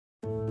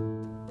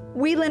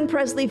Whelan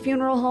Presley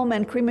Funeral Home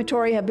and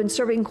Crematory have been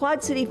serving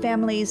Quad City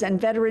families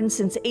and veterans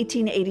since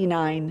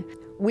 1889.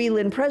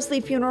 Whelan Presley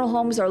Funeral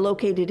Homes are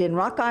located in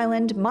Rock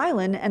Island,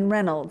 Milan, and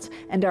Reynolds,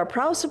 and are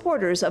proud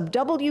supporters of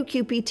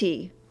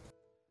WQPT.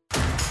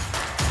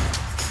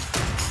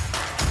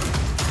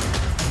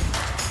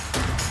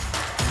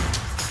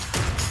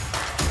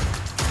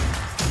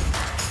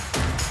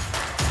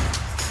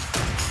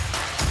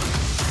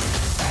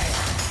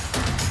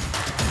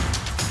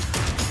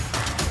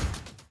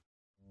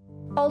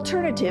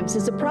 Alternatives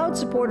is a proud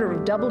supporter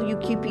of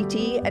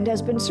WQPT and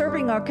has been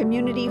serving our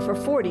community for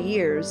 40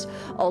 years.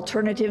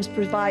 Alternatives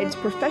provides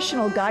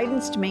professional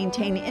guidance to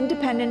maintain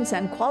independence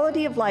and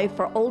quality of life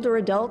for older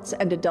adults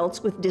and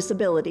adults with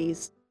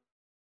disabilities.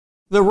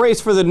 The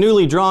race for the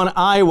newly drawn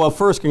Iowa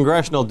 1st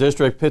Congressional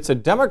District pits a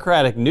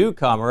Democratic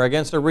newcomer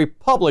against a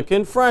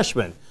Republican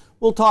freshman.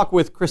 We'll talk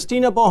with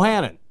Christina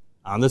Bohannon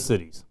on The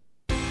Cities.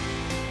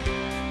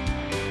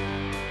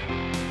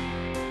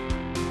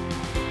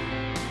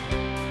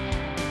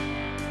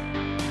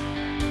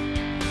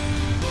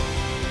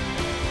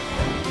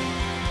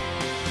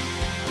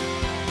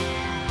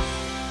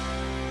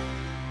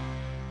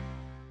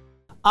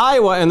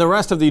 Iowa and the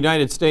rest of the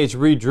United States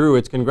redrew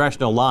its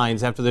congressional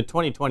lines after the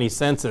 2020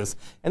 census,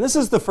 and this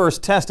is the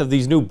first test of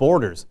these new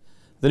borders.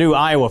 The new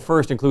Iowa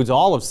 1st includes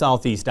all of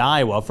southeast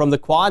Iowa, from the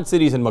Quad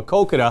Cities and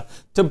Maquoketa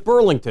to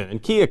Burlington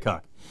and Keokuk.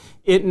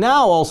 It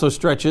now also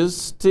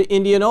stretches to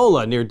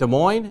Indianola near Des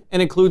Moines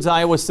and includes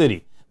Iowa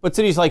City. But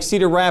cities like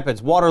Cedar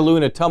Rapids, Waterloo,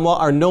 and Ottumwa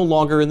are no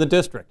longer in the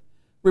district.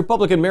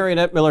 Republican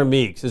Mariannette Miller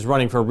Meeks is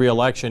running for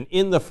re-election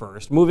in the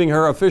 1st, moving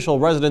her official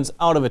residence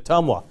out of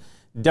Ottumwa.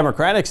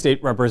 Democratic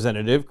State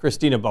Representative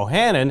Christina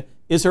Bohannon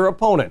is her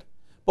opponent.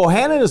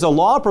 Bohannon is a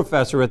law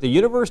professor at the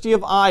University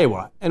of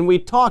Iowa, and we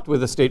talked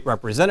with the state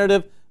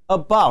representative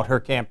about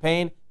her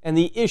campaign and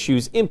the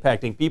issues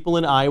impacting people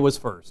in Iowa's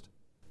 1st.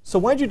 So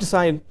why did you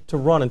decide to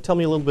run, and tell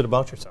me a little bit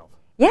about yourself?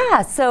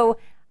 Yeah, so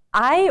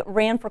I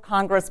ran for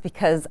Congress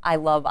because I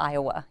love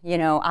Iowa. You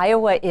know,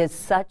 Iowa is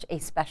such a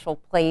special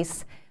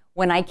place.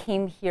 When I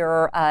came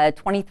here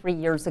 23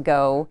 years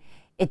ago,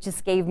 it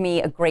just gave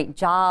me a great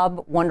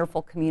job,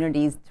 wonderful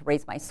communities to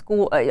raise my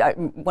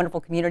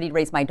wonderful community to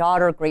raise my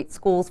daughter, great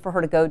schools for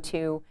her to go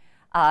to.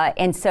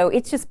 And so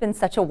it's just been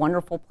such a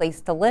wonderful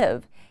place to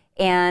live.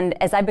 And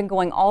as I've been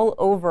going all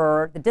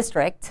over the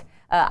district,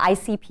 I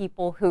see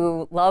people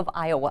who love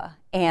Iowa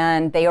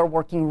and they are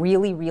working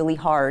really, really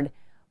hard,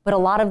 but a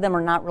lot of them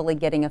are not really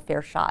getting a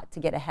fair shot to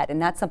get ahead.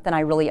 And that's something I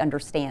really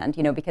understand,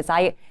 you know, because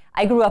I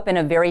grew up in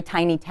a very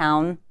tiny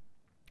town.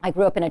 I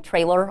grew up in a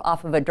trailer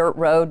off of a dirt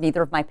road.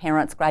 Neither of my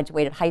parents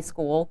graduated high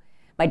school.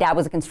 My dad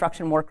was a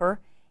construction worker,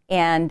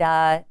 and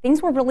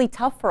things were really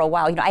tough for a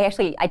while. You know,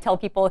 I tell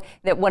people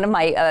that one of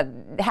my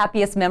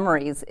happiest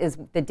memories is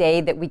the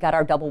day that we got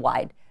our double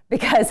wide,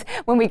 because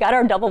when we got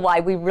our double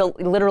wide, we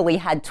literally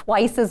had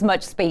twice as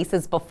much space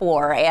as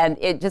before, and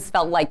it just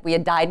felt like we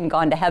had died and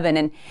gone to heaven.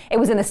 And it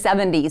was in the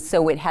 70s,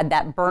 so it had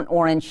that burnt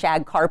orange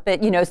shag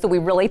carpet, you know, so we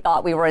really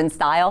thought we were in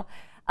style.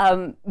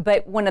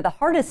 But one of the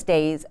hardest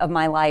days of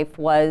my life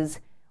was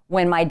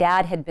when my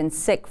dad had been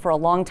sick for a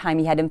long time.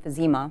 He had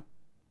emphysema.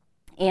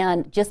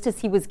 And just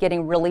as he was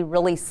getting really,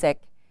 really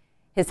sick,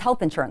 his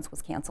health insurance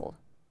was canceled.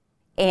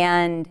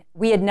 And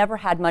we had never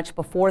had much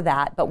before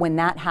that, but when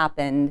that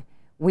happened,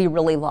 we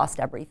really lost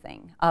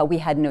everything. We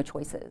had no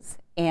choices.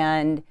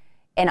 And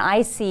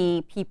I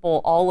see people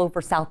all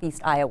over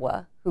southeast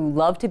Iowa who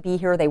love to be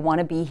here, they want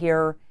to be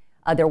here.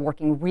 They're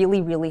working really,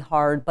 really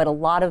hard, but a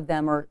lot of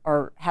them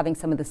are having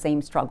some of the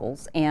same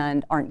struggles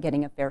and aren't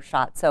getting a fair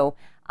shot. So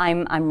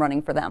I'm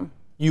running for them.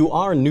 You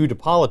are new to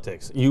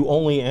politics. You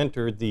only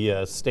entered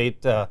the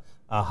state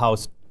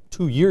house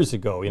 2 years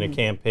ago in a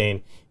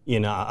campaign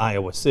in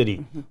Iowa City.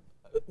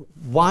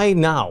 Mm-hmm. Why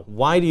now?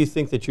 Why do you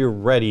think that you're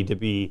ready to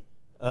be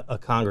a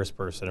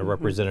congressperson, a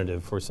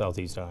representative for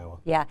Southeast Iowa?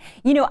 Yeah,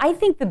 you know, I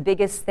think the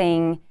biggest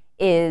thing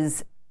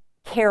is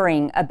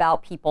caring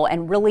about people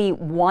and really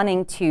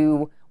wanting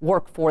to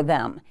work for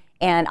them.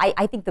 And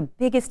I think the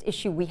biggest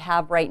issue we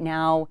have right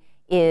now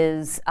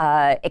is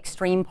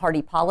extreme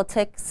party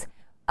politics,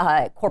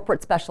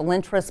 corporate special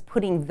interests,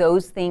 putting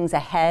those things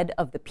ahead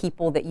of the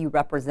people that you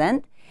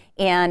represent.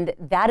 And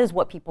that is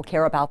what people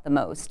care about the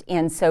most.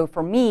 And so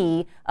for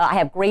me, I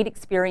have great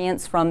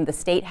experience from the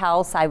State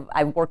House.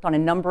 I've worked on a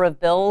number of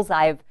bills.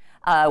 I've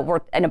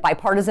worked in a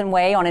bipartisan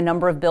way on a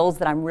number of bills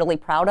that I'm really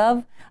proud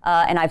of.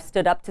 And I've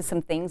stood up to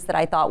some things that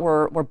I thought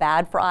were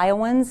bad for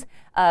Iowans.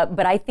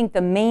 But I think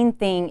the main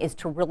thing is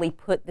to really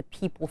put the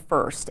people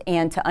first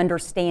and to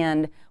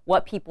understand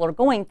what people are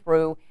going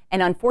through.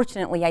 And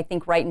unfortunately, I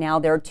think right now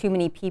there are too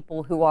many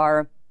people who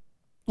are,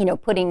 you know,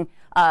 putting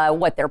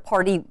what their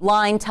party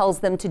line tells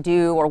them to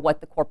do or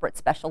what the corporate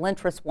special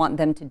interests want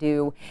them to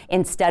do,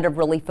 instead of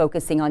really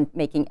focusing on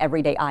making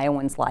everyday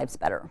Iowans' lives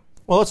better.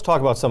 Well, let's talk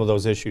about some of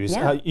those issues.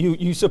 Yeah.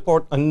 You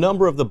support a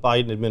number of the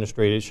Biden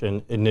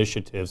administration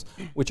initiatives,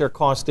 which are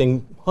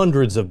costing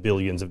hundreds of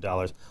billions of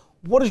dollars.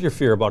 What is your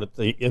fear about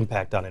the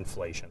impact on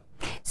inflation?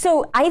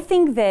 So I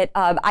think that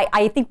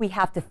I think we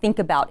have to think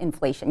about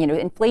inflation. You know,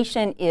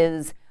 inflation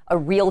is a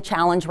real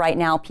challenge right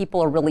now.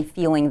 People are really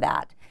feeling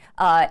that.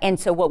 And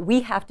so what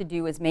we have to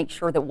do is make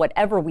sure that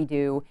whatever we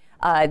do,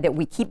 that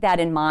we keep that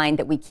in mind,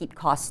 that we keep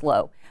costs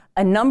low.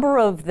 A number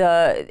of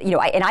the,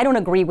 and I don't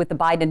agree with the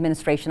Biden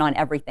administration on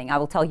everything. I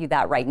will tell you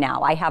that right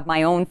now. I have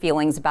my own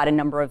feelings about a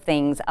number of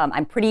things.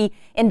 I'm pretty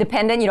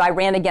independent. I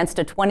ran against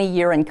a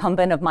 20-year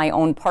incumbent of my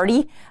own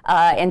party.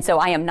 And so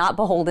I am not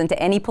beholden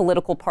to any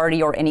political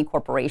party or any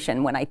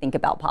corporation when I think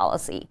about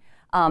policy.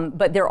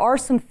 But there are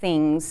some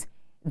things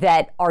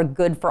that are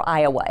good for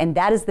Iowa. And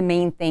that is the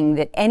main thing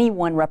that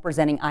anyone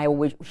representing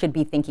Iowa should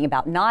be thinking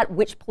about. Not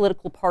which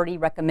political party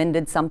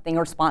recommended something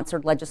or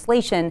sponsored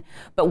legislation,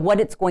 but what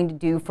it's going to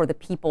do for the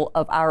people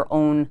of our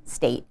own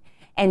state.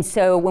 And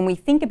so when we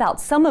think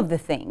about some of the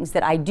things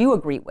that I do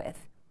agree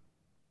with,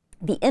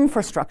 the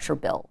infrastructure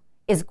bill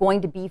is going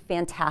to be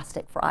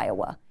fantastic for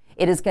Iowa.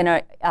 It is going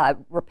to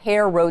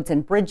repair roads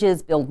and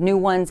bridges, build new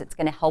ones. It's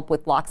going to help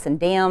with locks and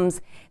dams.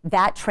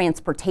 That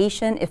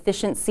transportation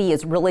efficiency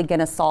is really going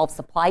to solve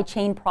supply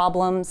chain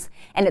problems,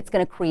 and it's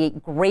going to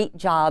create great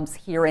jobs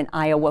here in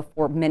Iowa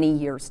for many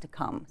years to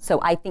come. So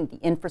I think the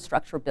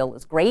infrastructure bill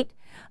is great.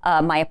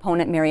 My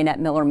opponent, Mariannette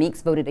Miller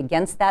Meeks, voted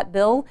against that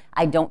bill.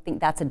 I don't think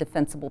that's a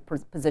defensible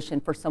position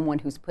for someone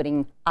who's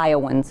putting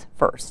Iowans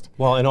first.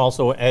 Well, and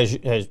also, as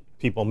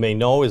people may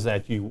know, is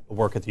that you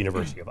work at the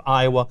University of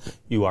Iowa.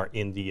 You are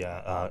in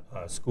the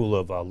School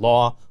of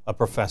Law, a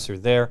professor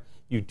there.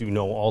 You do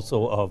know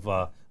also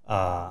of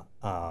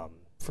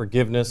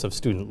forgiveness of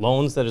student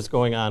loans that is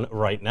going on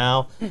right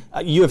now.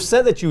 You have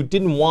said that you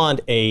didn't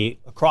want a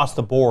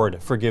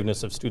across-the-board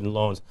forgiveness of student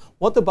loans.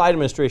 What the Biden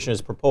administration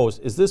has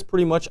proposed, is this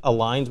pretty much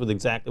aligns with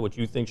exactly what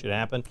you think should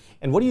happen?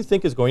 And what do you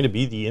think is going to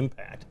be the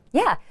impact?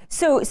 Yeah,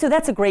 so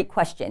that's a great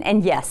question.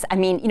 And yes, I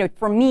mean,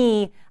 for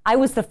me, I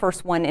was the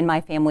first one in my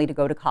family to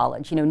go to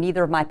college.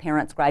 Neither of my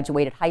parents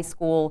graduated high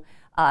school.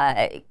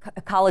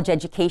 College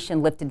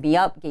education lifted me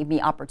up, gave me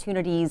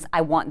opportunities.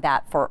 I want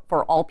that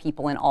for all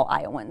people and all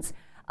Iowans.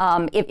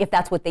 If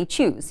that's what they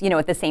choose.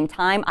 At the same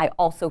time, I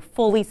also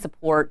fully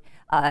support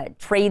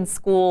trade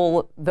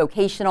school,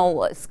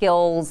 vocational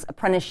skills,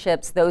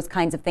 apprenticeships, those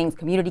kinds of things,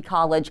 community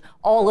college.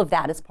 All of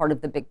that is part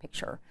of the big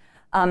picture.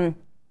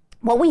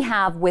 What we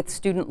have with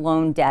student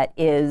loan debt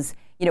is,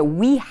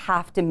 we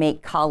have to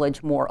make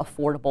college more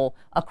affordable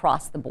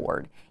across the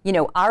board.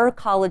 Our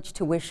college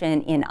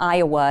tuition in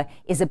Iowa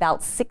is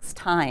about 6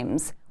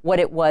 times what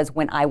it was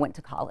when I went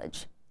to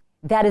college.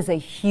 That is a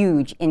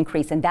huge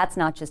increase, and that's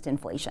not just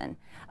inflation.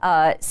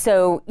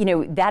 So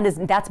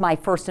that's my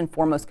first and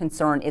foremost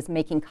concern, is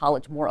making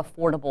college more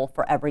affordable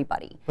for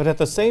everybody. But at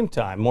the same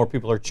time, more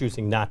people are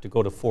choosing not to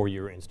go to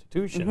 4-year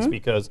institutions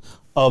because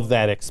of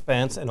that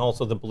expense, and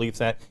also the belief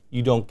that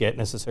you don't get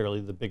necessarily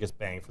the biggest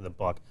bang for the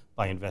buck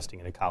by investing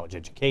in a college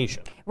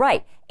education.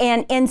 Right,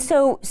 and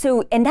so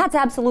that's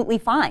absolutely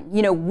fine.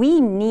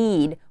 We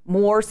need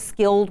more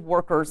skilled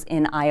workers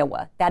in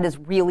Iowa. That is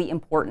really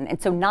important,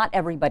 and so not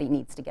everybody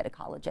needs to get a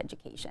college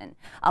education.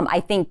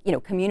 I think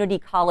community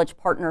college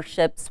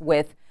partnerships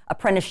with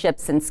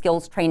apprenticeships and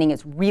skills training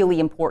is really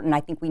important. I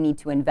think we need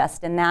to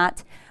invest in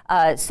that.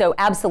 So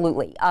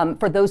absolutely.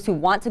 For those who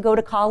want to go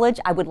to college,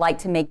 I would like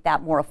to make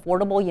that more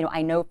affordable.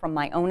 I know from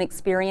my own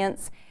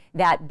experience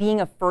that being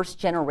a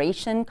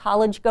first-generation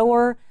college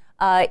goer,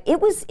 it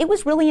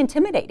was really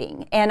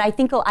intimidating. And I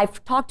think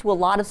I've talked to a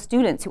lot of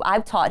students who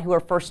I've taught who are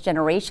first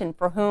generation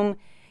for whom,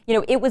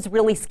 it was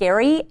really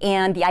scary,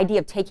 and the idea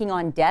of taking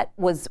on debt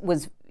was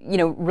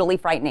really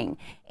frightening.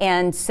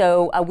 And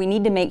so we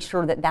need to make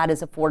sure that that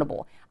is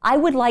affordable. I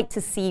would like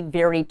to see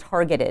very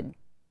targeted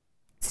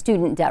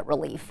student debt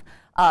relief.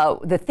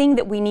 The thing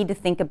that we need to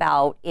think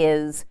about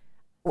is,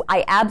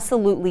 I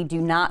absolutely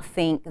do not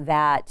think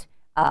that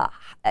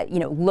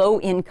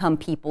low-income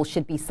people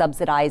should be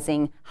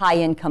subsidizing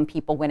high-income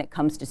people when it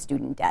comes to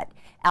student debt.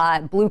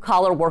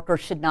 Blue-collar workers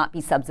should not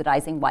be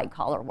subsidizing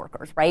white-collar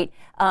workers, right?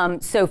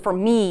 So for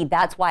me,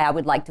 that's why I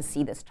would like to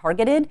see this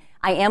targeted.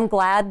 I am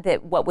glad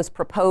that what was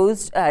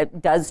proposed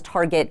does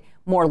target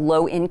more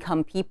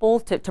low-income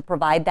people to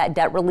provide that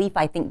debt relief.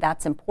 I think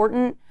that's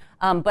important.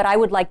 But I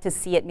would like to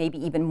see it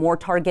maybe even more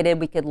targeted.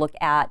 We could look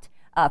at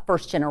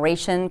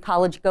first-generation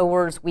college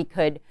goers. We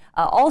could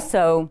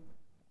also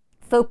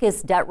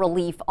focus debt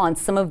relief on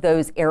some of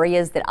those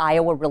areas that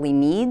Iowa really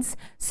needs.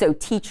 So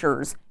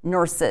teachers,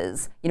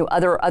 nurses,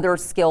 other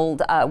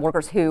skilled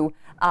workers who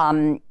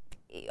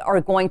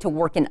are going to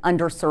work in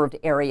underserved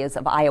areas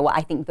of Iowa. I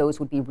think those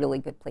would be really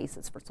good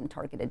places for some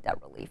targeted debt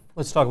relief.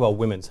 Let's talk about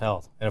women's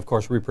health and, of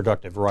course,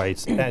 reproductive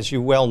rights. As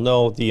you well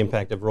know, the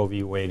impact of Roe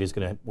v. Wade is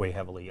going to weigh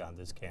heavily on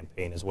this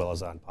campaign as well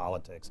as on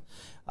politics.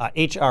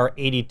 H.R.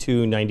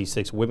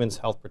 8296, Women's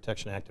Health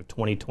Protection Act of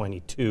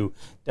 2022,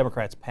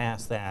 Democrats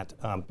passed that,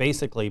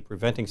 basically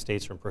preventing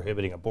states from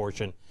prohibiting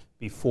abortion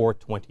before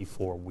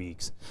 24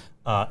 weeks.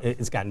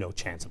 It's got no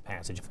chance of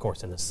passage, of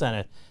course, in the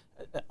Senate.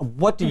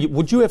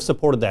 Would you have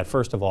supported that,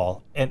 first of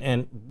all,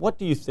 and what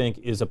do you think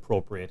is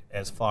appropriate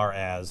as far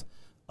as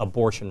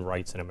abortion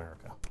rights in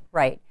America?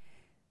 Right.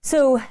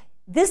 So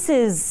this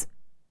is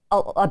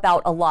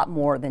about a lot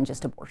more than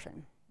just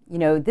abortion.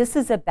 This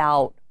is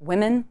about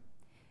women.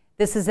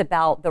 This is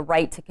about the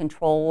right to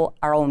control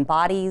our own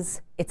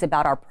bodies. It's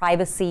about our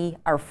privacy,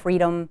 our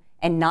freedom,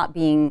 and not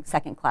being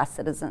second-class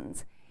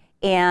citizens.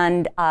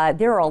 And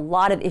there are a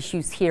lot of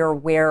issues here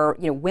where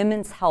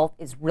women's health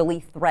is really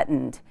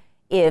threatened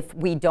if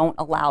we don't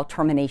allow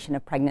termination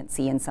of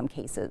pregnancy in some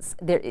cases.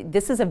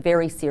 This is a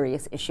very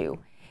serious issue.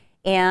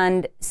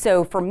 And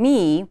so for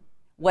me,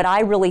 what I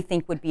really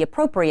think would be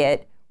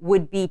appropriate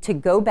would be to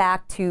go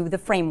back to the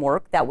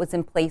framework that was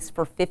in place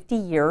for 50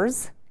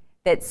 years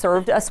that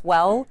served us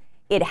well.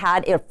 It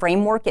had a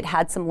framework, it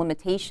had some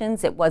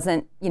limitations. It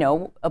wasn't,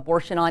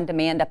 abortion on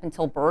demand up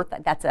until birth.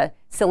 That's a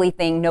silly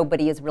thing.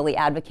 Nobody is really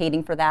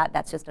advocating for that.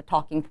 That's just a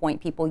talking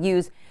point people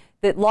use.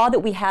 The law that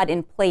we had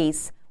in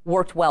place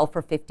worked well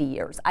for 50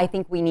 years. I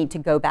think we need to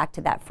go back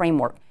to that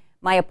framework.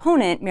 My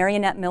opponent,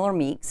 Mariannette Miller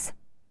Meeks,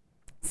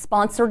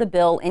 sponsored a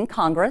bill in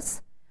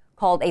Congress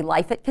called a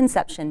Life at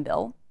Conception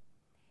bill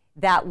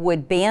that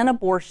would ban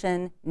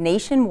abortion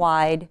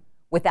nationwide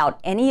without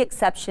any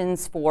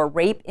exceptions for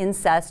rape,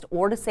 incest,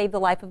 or to save the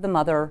life of the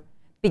mother,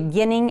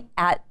 beginning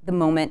at the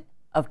moment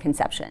of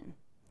conception.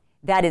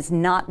 That is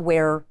not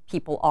where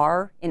people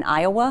are in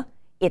Iowa.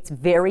 It's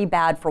very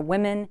bad for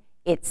women.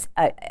 It's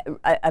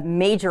a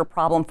major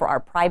problem for our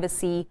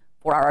privacy,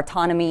 for our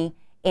autonomy,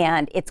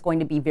 and it's going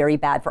to be very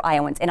bad for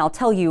Iowans. And I'll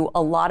tell you,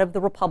 a lot of the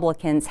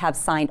Republicans have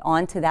signed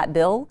on to that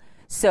bill.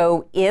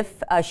 So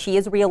if she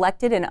is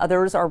reelected and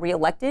others are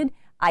reelected,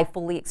 I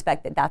fully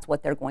expect that that's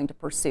what they're going to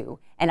pursue.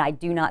 And I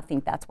do not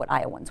think that's what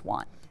Iowans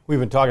want. We've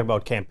been talking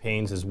about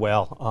campaigns as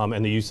well,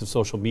 and the use of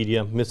social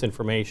media.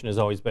 Misinformation has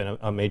always been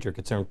a major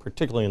concern,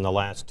 particularly in the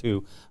last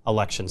 2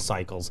 election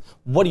cycles.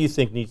 What do you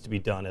think needs to be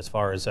done as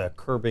far as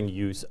curbing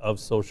use of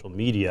social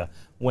media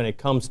when it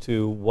comes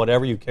to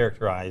whatever you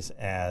characterize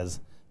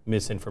as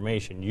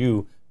misinformation?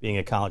 You, being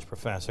a college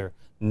professor,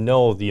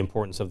 know the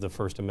importance of the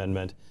First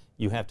Amendment.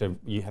 You have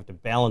to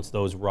balance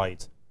those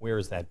rights. Where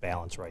is that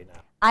balance right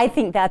now? I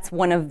think that's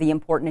one of the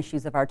important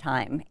issues of our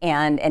time,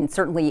 and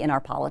certainly in our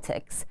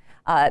politics.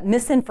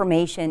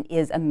 Misinformation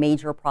is a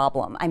major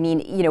problem. I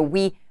mean,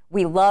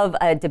 we love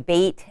a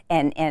debate,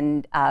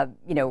 and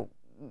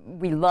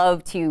we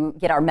love to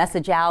get our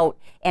message out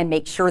and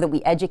make sure that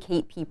we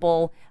educate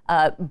people.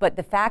 But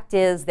the fact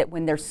is that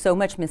when there's so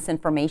much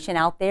misinformation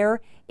out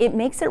there, it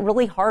makes it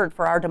really hard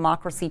for our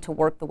democracy to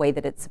work the way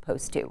that it's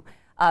supposed to.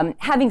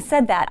 Having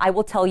said that, I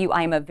will tell you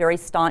I'm a very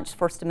staunch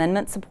First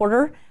Amendment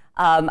supporter.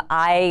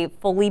 I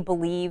fully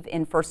believe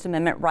in First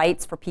Amendment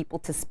rights for people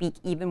to speak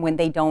even when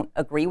they don't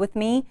agree with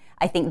me.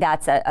 I think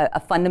that's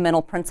a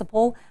fundamental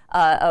principle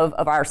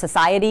of our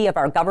society, of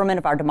our government,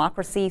 of our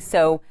democracy.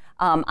 So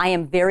I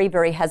am very,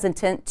 very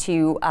hesitant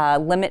to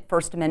limit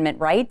First Amendment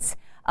rights.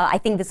 I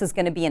think this is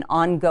going to be an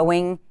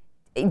ongoing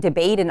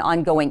debate, an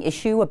ongoing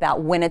issue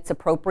about when it's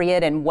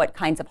appropriate and what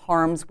kinds of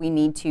harms we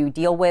need to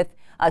deal with.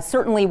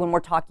 Certainly when we're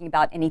talking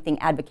about anything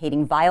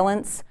advocating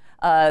violence,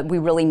 we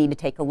really need to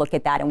take a look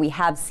at that. And we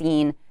have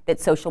seen that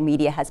social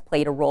media has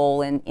played a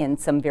role in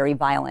some very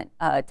violent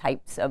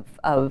types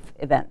of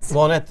events.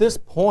 Well, and at this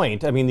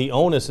point, I mean, the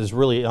onus is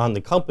really on the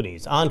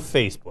companies, on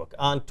Facebook,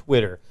 on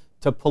Twitter,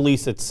 to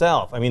police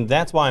itself. I mean,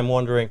 that's why I'm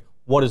wondering,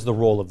 what is the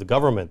role of the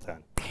government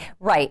then?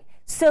 Right.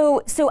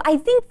 So I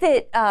think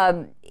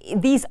that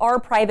these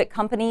are private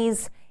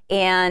companies,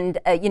 and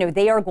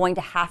they are going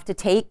to have to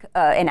take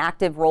an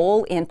active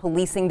role in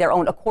policing their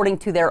own, according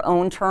to their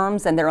own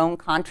terms and their own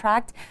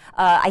contract.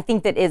 I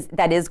think that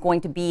is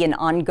going to be an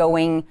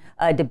ongoing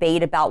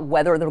debate about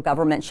whether the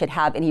government should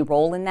have any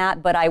role in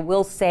that. But I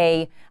will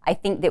say, I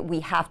think that we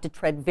have to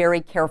tread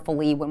very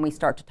carefully when we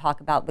start to talk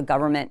about the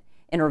government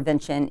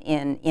intervention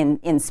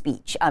in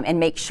speech, and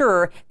make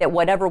sure that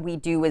whatever we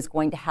do is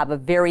going to have a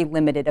very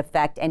limited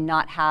effect and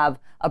not have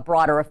a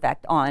broader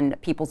effect on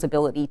people's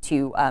ability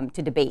to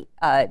debate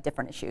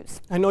different issues.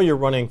 I know you're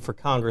running for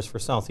Congress for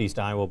Southeast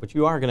Iowa, but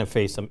you are going to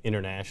face some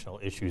international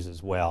issues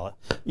as well.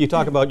 You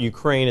talk about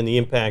Ukraine and the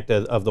impact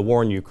of the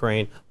war in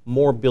Ukraine,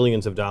 more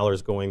billions of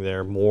dollars going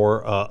there,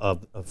 more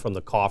from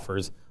the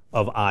coffers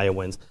of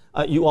Iowans.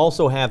 You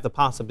also have the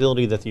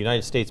possibility that the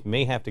United States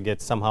may have to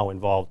get somehow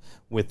involved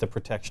with the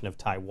protection of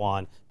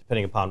Taiwan,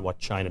 depending upon what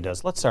China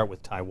does. Let's start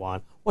with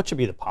Taiwan. What should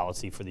be the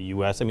policy for the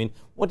U.S.? I mean,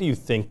 what do you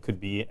think could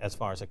be as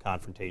far as a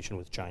confrontation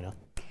with China?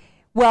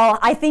 Well,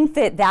 I think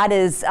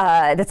that's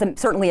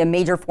certainly a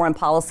major foreign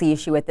policy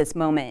issue at this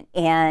moment.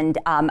 And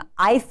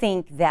I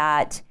think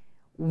that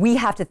we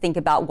have to think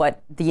about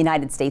what the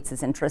United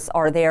States' interests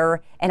are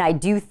there. And I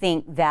do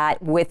think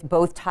that with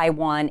both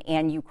Taiwan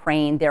and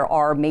Ukraine, there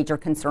are major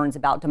concerns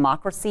about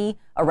democracy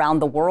around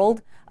the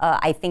world.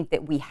 I think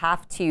that we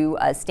have to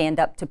stand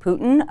up to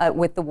Putin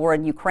with the war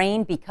in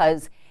Ukraine,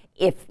 because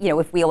if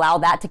we allow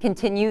that to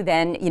continue,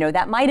 then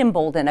that might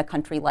embolden a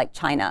country like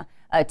China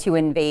to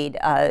invade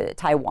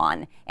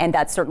Taiwan. And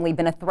that's certainly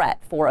been a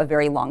threat for a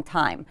very long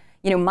time.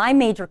 My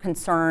major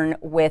concern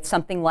with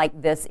something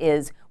like this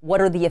is, what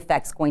are the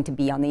effects going to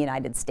be on the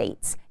United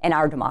States and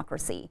our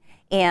democracy?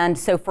 And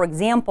so, for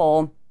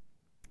example,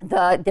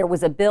 there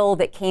was a bill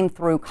that came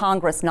through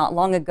Congress not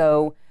long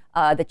ago,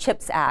 the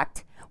CHIPS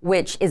Act,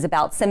 which is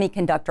about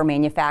semiconductor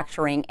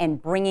manufacturing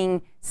and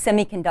bringing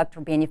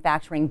semiconductor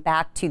manufacturing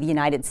back to the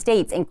United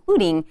States,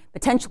 including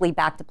potentially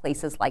back to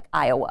places like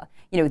Iowa.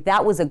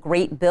 That was a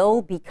great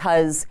bill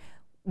because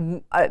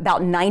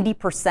about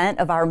 90%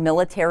 of our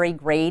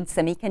military-grade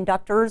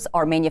semiconductors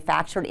are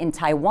manufactured in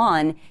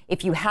Taiwan.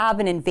 If you have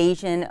an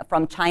invasion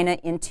from China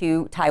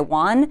into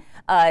Taiwan,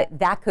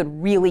 that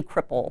could really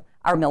cripple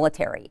our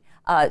military.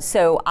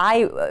 So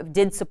I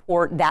did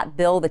support that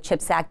bill, the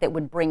CHIPS Act, that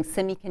would bring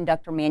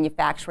semiconductor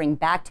manufacturing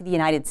back to the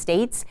United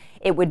States.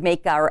 It would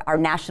make our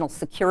national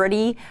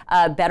security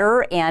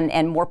better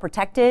and more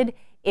protected.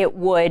 It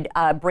would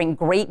bring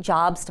great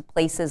jobs to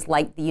places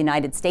like the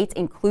United States,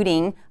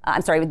 including,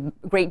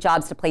 great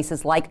jobs to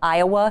places like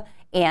Iowa.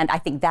 And I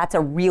think that's a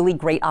really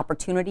great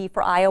opportunity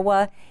for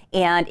Iowa.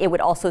 And it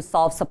would also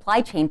solve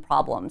supply chain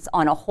problems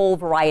on a whole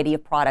variety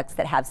of products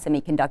that have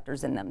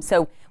semiconductors in them.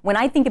 So when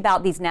I think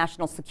about these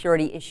national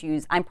security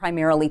issues, I'm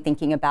primarily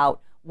thinking about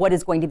what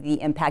is going to be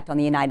the impact on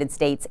the United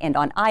States and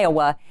on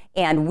Iowa.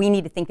 And we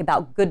need to think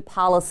about good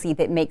policy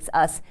that makes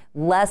us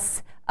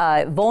less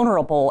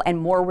vulnerable and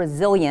more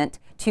resilient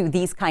to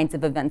these kinds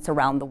of events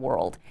around the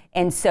world.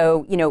 And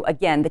so,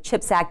 again, the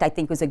CHIPS Act I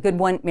think was a good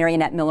one.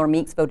 Marionette Miller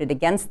Meeks voted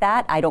against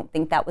that. I don't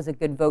think that was a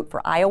good vote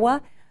for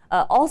Iowa.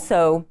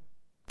 Also,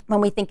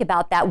 when we think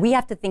about that, we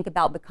have to think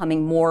about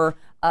becoming more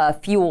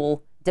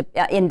fuel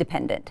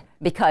independent,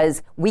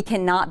 because we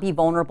cannot be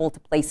vulnerable to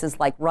places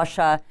like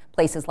Russia,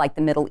 places like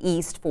the Middle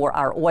East for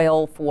our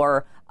oil,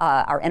 for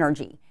our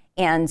energy.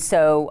 And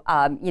so,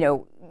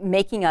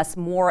 making us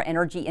more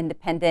energy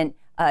independent,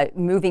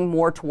 moving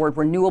more toward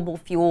renewable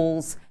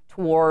fuels,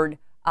 toward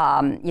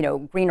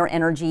greener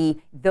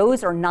energy.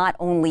 Those are not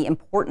only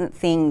important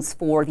things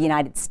for the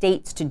United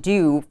States to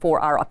do for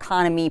our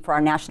economy, for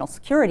our national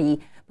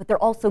security, but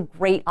they're also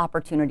great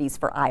opportunities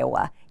for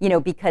Iowa,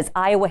 because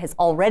Iowa has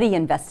already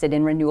invested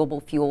in renewable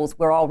fuels.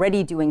 We're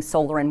already doing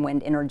solar and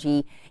wind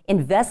energy.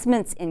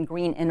 Investments in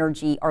green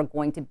energy are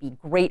going to be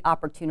great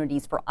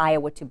opportunities for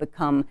Iowa to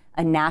become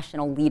a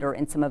national leader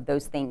in some of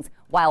those things,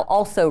 while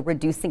also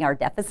reducing our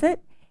deficit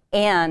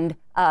and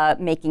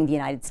making the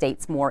United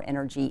States more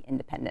energy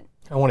independent.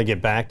 I want to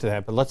get back to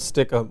that, but let's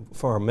stick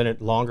for a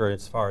minute longer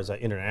as far as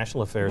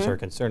international affairs are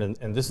concerned.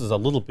 And this is a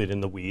little bit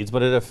in the weeds,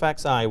 but it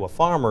affects Iowa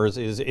farmers,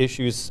 is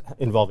issues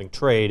involving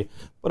trade,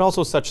 but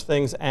also such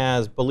things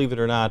as, believe it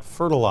or not,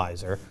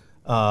 fertilizer.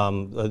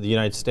 The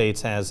United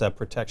States has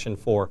protection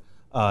for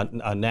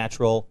a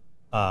national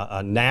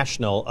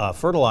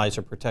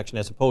fertilizer protection,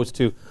 as opposed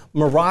to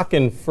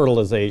Moroccan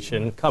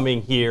fertilization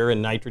coming here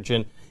and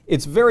nitrogen.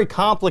 It's very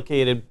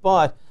complicated,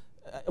 but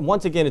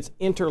once again, it's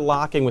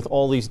interlocking with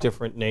all these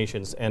different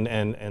nations,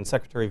 and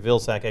Secretary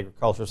Vilsack,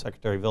 Agriculture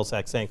Secretary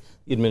Vilsack, saying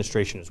the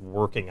administration is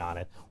working on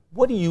it.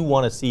 What do you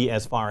want to see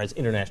as far as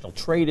international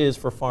trade is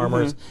for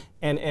farmers?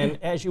 And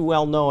as you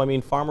well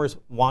know, farmers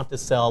want to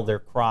sell their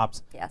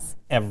crops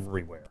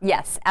everywhere.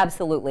 Yes,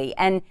 absolutely.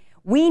 And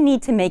we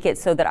need to make it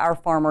so that our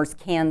farmers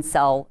can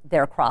sell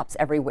their crops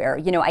everywhere.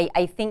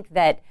 I think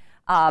that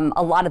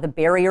a lot of the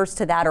barriers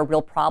to that are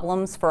real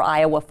problems for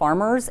Iowa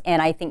farmers,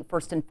 and I think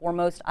first and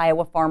foremost,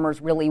 Iowa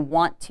farmers really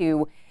want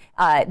to,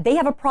 they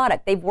have a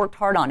product, they've worked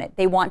hard on it,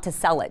 they want to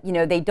sell it.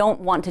 They don't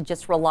want to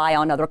just rely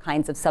on other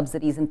kinds of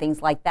subsidies and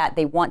things like that.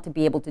 They want to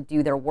be able to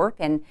do their work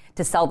and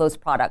to sell those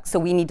products. So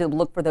we need to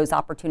look for those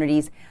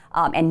opportunities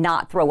and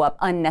not throw up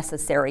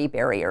unnecessary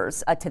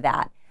barriers to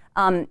that.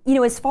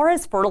 As far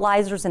as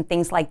fertilizers and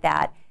things like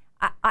that,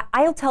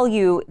 I'll tell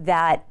you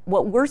that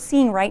what we're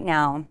seeing right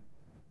now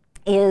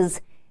is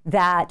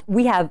that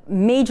we have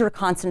major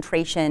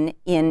concentration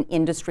in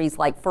industries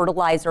like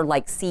fertilizer,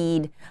 like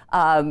seed,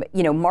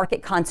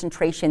 market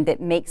concentration that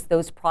makes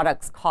those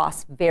products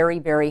cost very,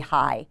 very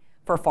high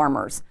for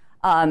farmers.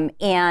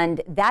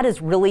 And that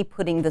is really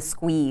putting the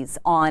squeeze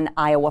on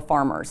Iowa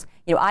farmers.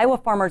 Iowa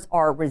farmers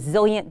are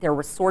resilient, they're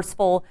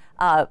resourceful,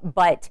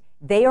 but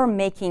they are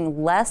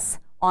making less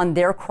on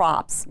their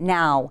crops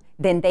now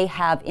than they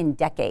have in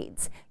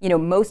decades.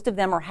 Most of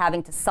them are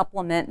having to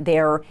supplement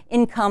their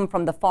income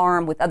from the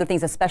farm with other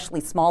things,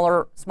 especially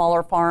smaller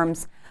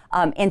farms.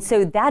 And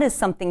so that is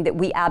something that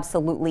we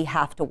absolutely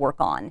have to work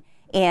on.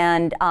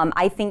 And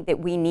I think that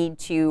we need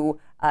to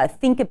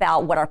think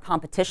about what our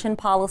competition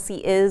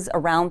policy is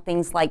around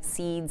things like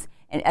seed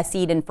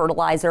and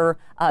fertilizer,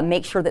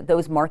 make sure that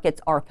those markets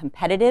are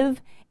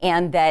competitive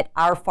and that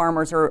our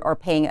farmers are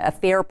paying a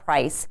fair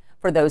price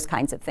for those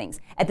kinds of things.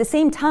 At the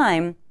same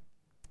time,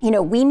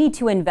 we need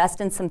to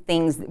invest in some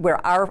things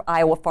where our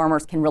Iowa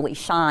farmers can really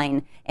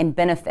shine and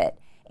benefit.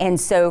 And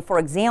so, for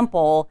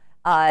example,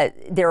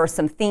 there are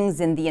some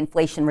things in the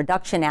Inflation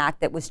Reduction Act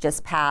that was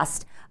just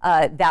passed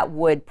that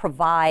would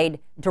provide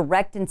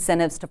direct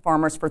incentives to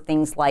farmers for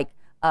things like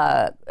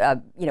cover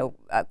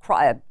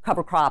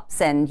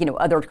crops and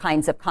other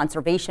kinds of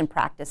conservation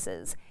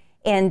practices.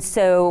 And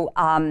so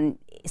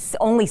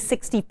only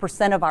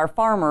 60% of our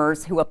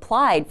farmers who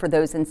applied for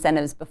those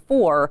incentives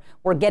before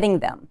were getting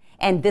them.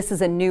 And this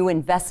is a new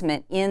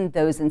investment in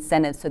those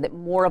incentives so that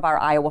more of our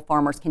Iowa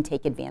farmers can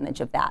take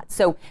advantage of that.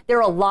 So there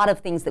are a lot of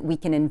things that we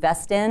can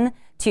invest in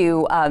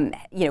to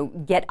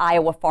get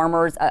Iowa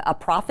farmers a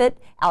profit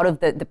out of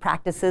the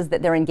practices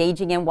that they're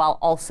engaging in, while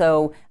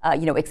also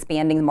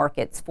expanding the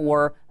markets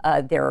for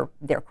their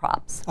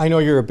crops. I know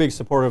you're a big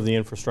supporter of the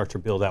infrastructure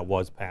bill that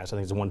was passed. I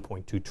think it's a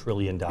 $1.2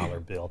 trillion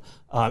bill.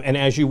 And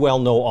as you well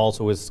know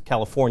also, is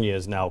California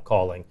is now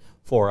calling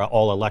for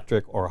all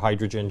electric or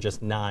hydrogen,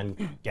 just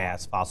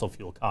non-gas fossil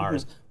fuel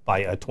cars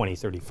by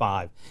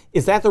 2035.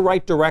 Is that the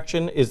right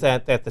direction? Is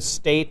that the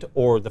state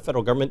or the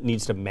federal government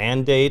needs to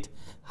mandate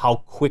how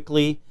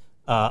quickly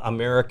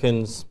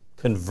Americans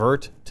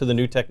convert to the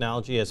new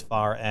technology as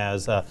far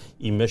as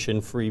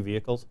emission-free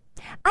vehicles?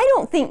 I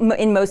don't think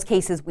in most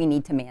cases we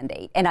need to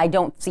mandate, and I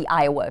don't see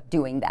Iowa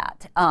doing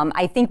that.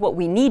 I think what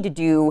we need to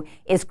do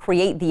is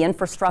create the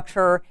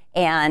infrastructure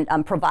and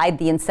provide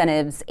the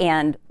incentives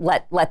and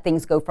let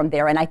things go from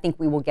there, and I think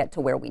we will get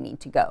to where we need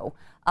to go.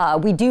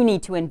 We do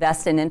need to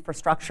invest in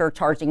infrastructure,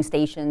 charging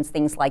stations,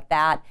 things like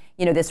that.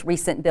 This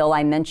recent bill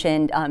I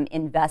mentioned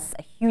invests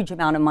a huge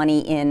amount of money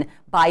in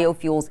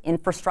biofuels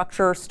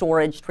infrastructure,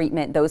 storage,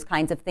 treatment, those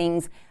kinds of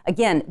things.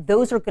 Again,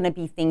 those are going to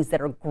be things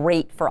that are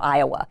great for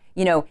Iowa.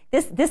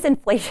 This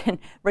Inflation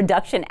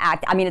Reduction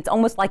Act, it's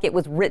almost like it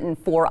was written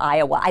for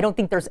Iowa. I don't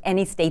think there's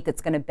any state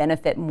that's going to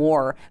benefit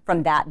more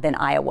from that than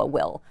Iowa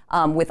will.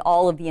 With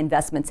all of the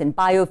investments in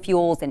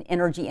biofuels and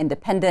energy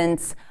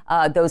independence,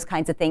 those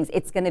kinds of things,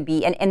 it's going to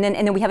be, and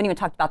then we haven't even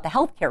talked about the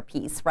healthcare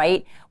piece,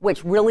 right?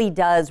 Which really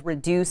does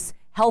reduce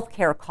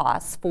healthcare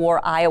costs for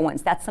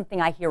Iowans. That's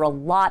something I hear a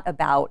lot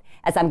about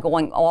as I'm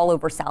going all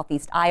over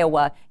Southeast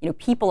Iowa.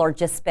 People are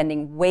just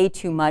spending way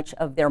too much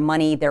of their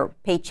money, their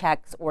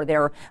paychecks or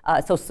their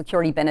Social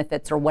Security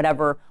benefits or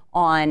whatever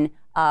on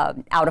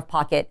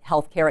out-of-pocket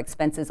healthcare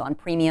expenses, on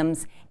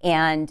premiums.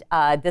 And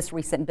this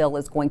recent bill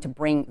is going to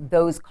bring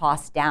those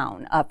costs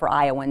down for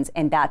Iowans,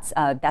 and that's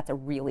a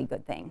really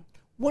good thing.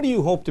 What do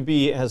you hope to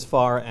be as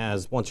far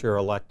as once you're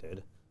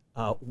elected?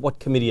 What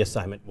committee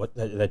assignment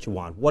that you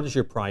want? What is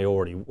your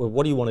priority?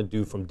 What do you want to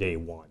do from day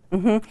one?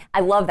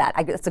 I love that.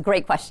 It's a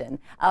great question.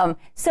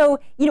 So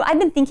I've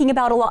been thinking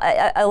about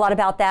a lot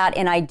about that,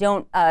 and I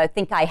don't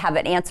think I have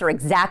an answer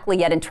exactly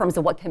yet in terms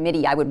of what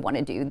committee I would want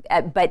to do.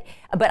 But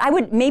I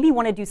would maybe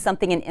want to do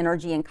something in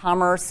energy and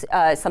commerce,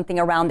 something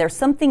around there,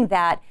 something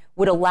that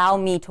would allow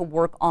me to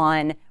work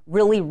on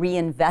really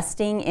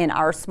reinvesting in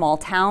our small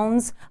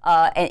towns,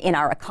 in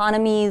our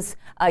economies.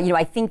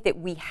 I think that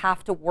we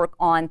have to work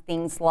on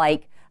things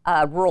like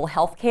rural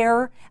health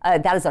care.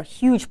 That is a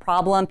huge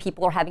problem.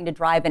 People are having to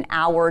drive an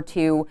hour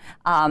to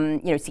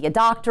see a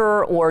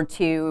doctor or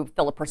to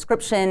fill a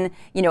prescription.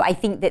 I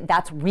think that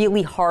that's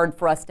really hard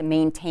for us to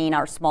maintain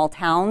our small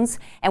towns.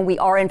 And we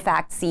are, in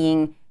fact,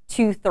 seeing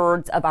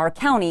 2/3 of our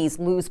counties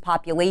lose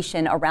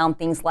population around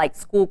things like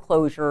school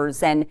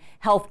closures and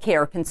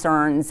healthcare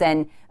concerns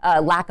and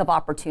lack of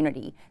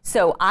opportunity.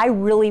 So I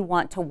really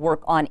want to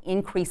work on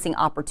increasing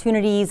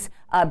opportunities,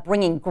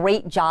 bringing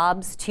great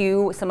jobs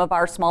to some of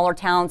our smaller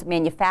towns,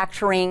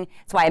 manufacturing.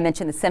 That's why I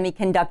mentioned the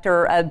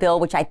semiconductor bill,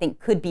 which I think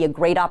could be a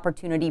great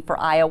opportunity for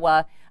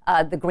Iowa.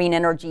 The green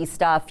energy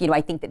stuff,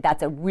 I think that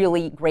that's a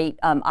really great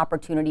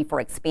opportunity for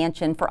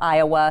expansion for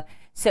Iowa.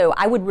 So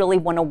I would really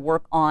want to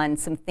work on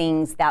some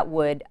things that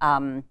would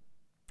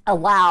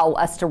allow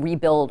us to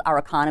rebuild our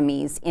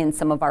economies in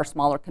some of our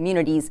smaller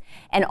communities,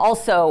 and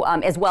also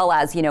as well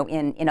as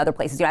in other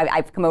places.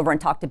 I've come over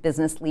and talked to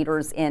business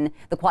leaders in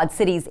the Quad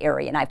Cities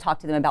area, and I've talked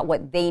to them about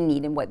what they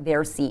need and what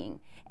they're seeing.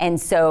 And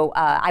so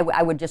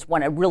I would just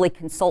want to really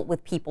consult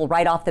with people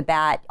right off the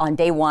bat on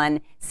day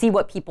one, see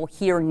what people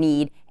here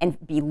need, and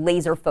be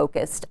laser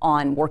focused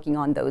on working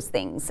on those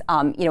things.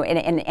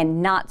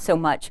 And not so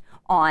much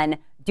on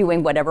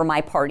doing whatever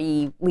my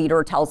party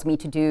leader tells me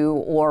to do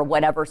or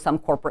whatever some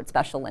corporate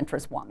special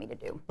interests want me to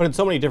do. But in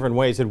so many different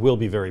ways, it will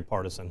be very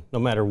partisan, no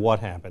matter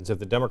what happens. If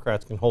the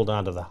Democrats can hold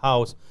on to the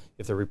House,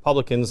 if the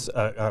Republicans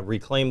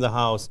reclaim the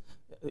House,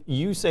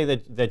 you say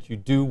that you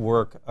do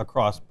work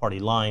across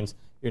party lines.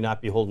 You're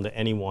not beholden to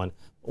anyone.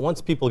 But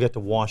once people get to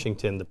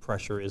Washington, the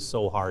pressure is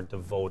so hard to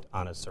vote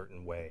on a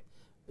certain way.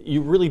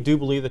 You really do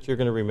believe that you're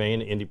going to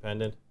remain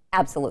independent?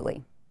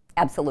 Absolutely.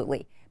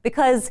 Absolutely.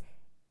 Because,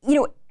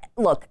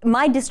 look,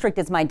 my district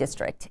is my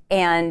district.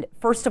 And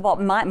first of all,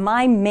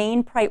 my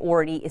main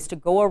priority is to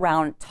go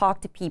around,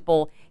 talk to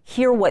people,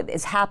 hear what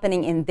is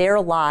happening in their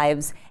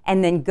lives,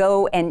 and then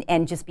go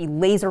and just be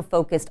laser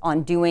focused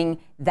on doing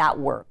that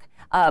work.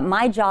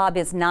 My job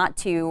is not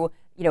to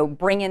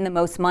bring in the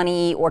most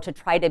money or to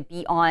try to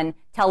be on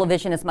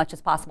television as much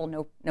as possible.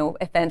 No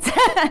offense,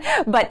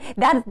 but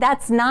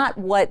that's not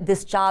what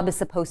this job is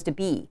supposed to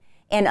be.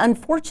 And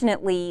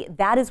unfortunately,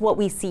 that is what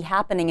we see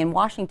happening in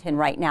Washington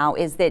right now,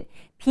 is that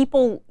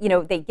people,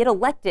 they get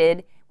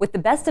elected with the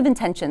best of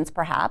intentions,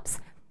 perhaps,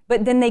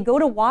 but then they go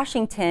to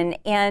Washington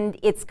and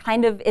it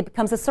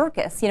becomes a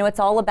circus. It's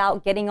all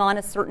about getting on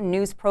a certain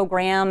news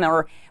program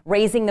or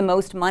raising the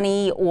most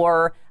money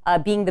or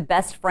being the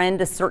best friend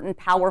to certain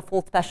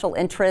powerful special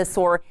interests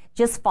or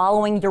just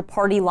following your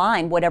party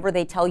line, whatever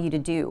they tell you to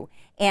do.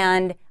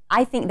 And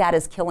I think that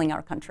is killing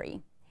our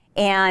country.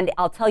 And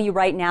I'll tell you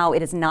right now,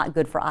 it is not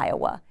good for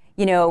Iowa.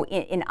 You know,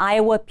 in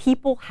Iowa,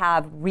 people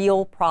have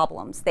real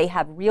problems. They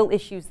have real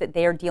issues that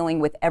they are dealing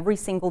with every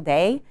single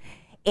day,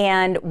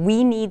 and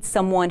we need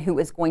someone who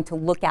is going to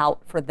look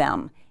out for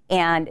them.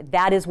 And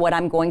that is what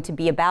I'm going to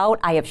be about.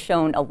 I have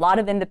shown a lot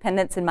of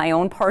independence in my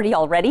own party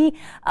already.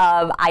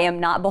 I am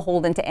not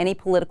beholden to any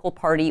political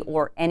party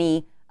or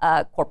any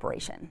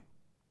corporation.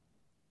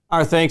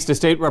 Our thanks to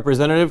State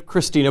Representative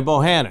Christina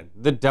Bohannon,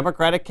 the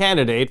Democratic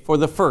candidate for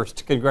the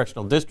 1st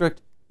Congressional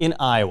District in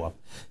Iowa.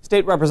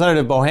 State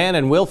Representative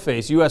Bohannon will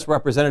face U.S.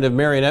 Representative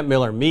Mariannette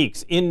Miller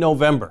Meeks in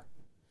November.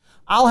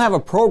 I'll have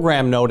a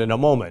program note in a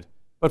moment,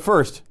 but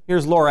first,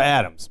 here's Laura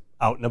Adams,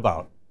 Out and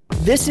About.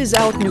 This is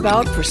Out and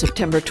About for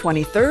September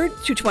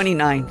 23rd to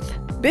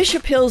 29th.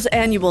 Bishop Hill's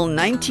annual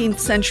 19th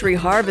Century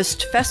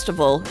Harvest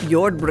Festival,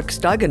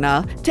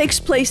 Jordbruksdagana, takes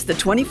place the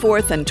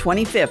 24th and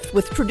 25th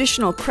with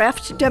traditional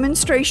craft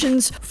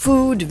demonstrations,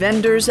 food,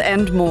 vendors,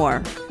 and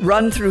more.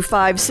 Run through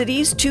 5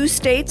 cities, 2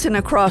 states, and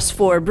across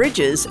 4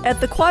 bridges at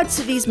the Quad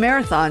Cities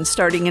Marathon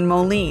starting in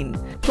Moline.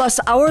 Plus,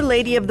 Our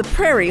Lady of the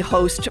Prairie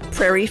host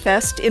Prairie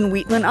Fest in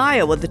Wheatland,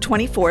 Iowa, the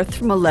 24th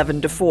from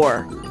 11 to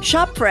 4.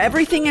 Shop for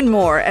everything and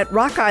more at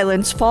Rock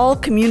Island's Fall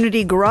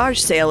Community Garage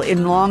Sale in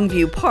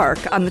Longview Park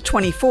on the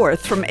 24th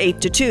from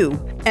 8 to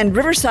 2. And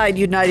Riverside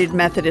United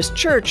Methodist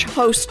Church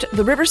hosts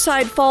the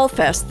Riverside Fall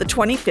Fest the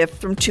 25th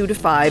from 2 to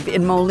 5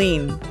 in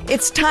Moline.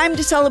 It's time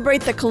to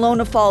celebrate the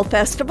Kelowna Fall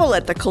Festival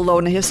at the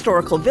Kelowna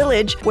Historical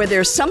Village, where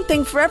there's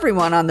something for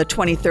everyone on the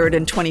 23rd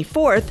and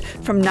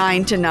 24th from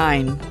 9 to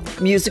 9.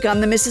 Music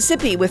on the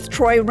Mississippi with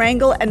Troy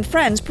Rangel and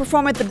friends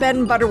perform at the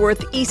Ben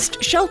Butterworth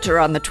East Shelter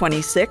on the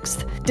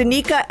 26th.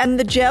 Danica and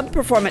the Jeb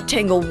perform at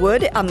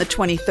Tanglewood on the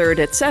 23rd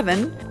at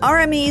 7.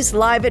 RME's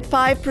Live at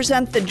 5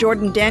 present the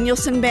Jordan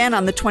Danielson Band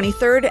on the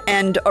 23rd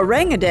and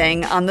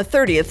Orangadang on the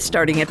 30th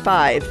starting at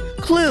 5.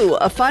 Clue,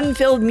 a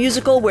fun-filled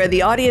musical where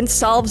the audience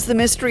solves the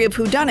mystery of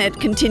whodunit,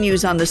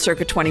 continues on the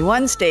Circa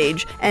 21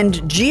 stage,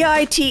 and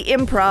GIT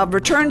Improv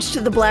returns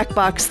to the Black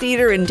Box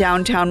Theater in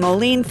downtown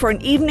Moline for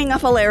an evening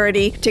of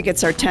hilarity.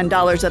 Tickets are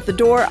 $10 at the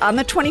door on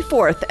the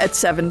 24th at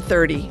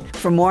 7:30.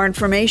 For more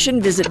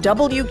information, visit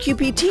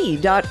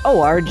wqpt.org.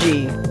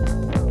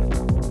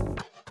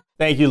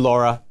 Thank you,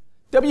 Laura.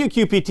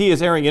 WQPT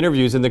is airing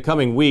interviews in the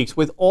coming weeks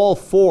with all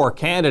 4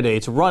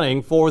 candidates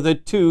running for the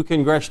 2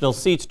 congressional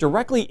seats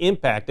directly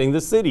impacting the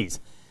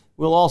cities.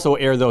 We'll also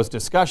air those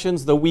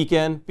discussions the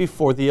weekend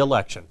before the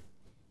election.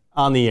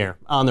 On the air,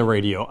 on the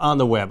radio, on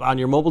the web, on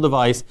your mobile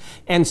device,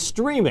 and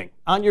streaming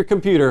on your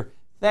computer.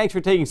 Thanks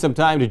for taking some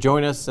time to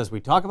join us as we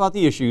talk about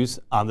the issues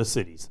on the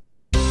cities.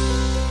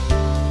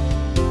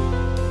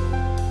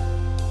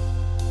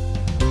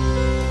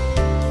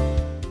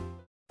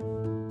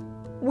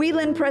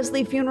 Whelan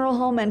Presley Funeral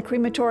Home and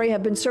Crematory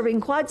have been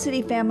serving Quad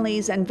City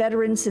families and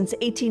veterans since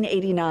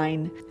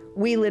 1889.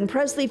 Whelan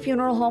Presley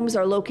Funeral Homes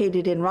are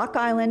located in Rock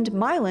Island,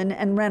 Milan,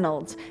 and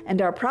Reynolds,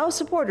 and are proud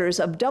supporters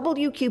of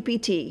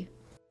WQPT.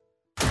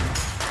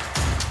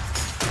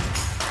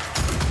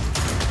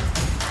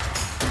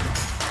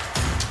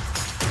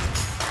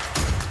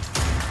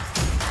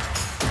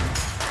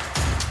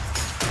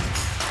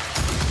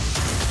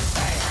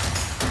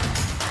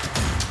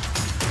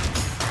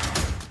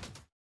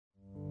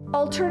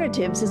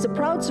 Alternatives is a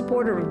proud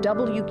supporter of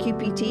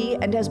WQPT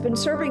and has been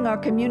serving our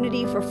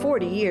community for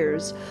 40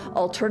 years.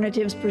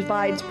 Alternatives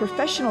provides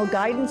professional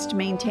guidance to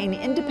maintain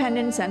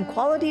independence and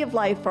quality of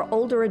life for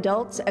older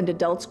adults and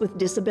adults with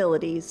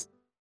disabilities.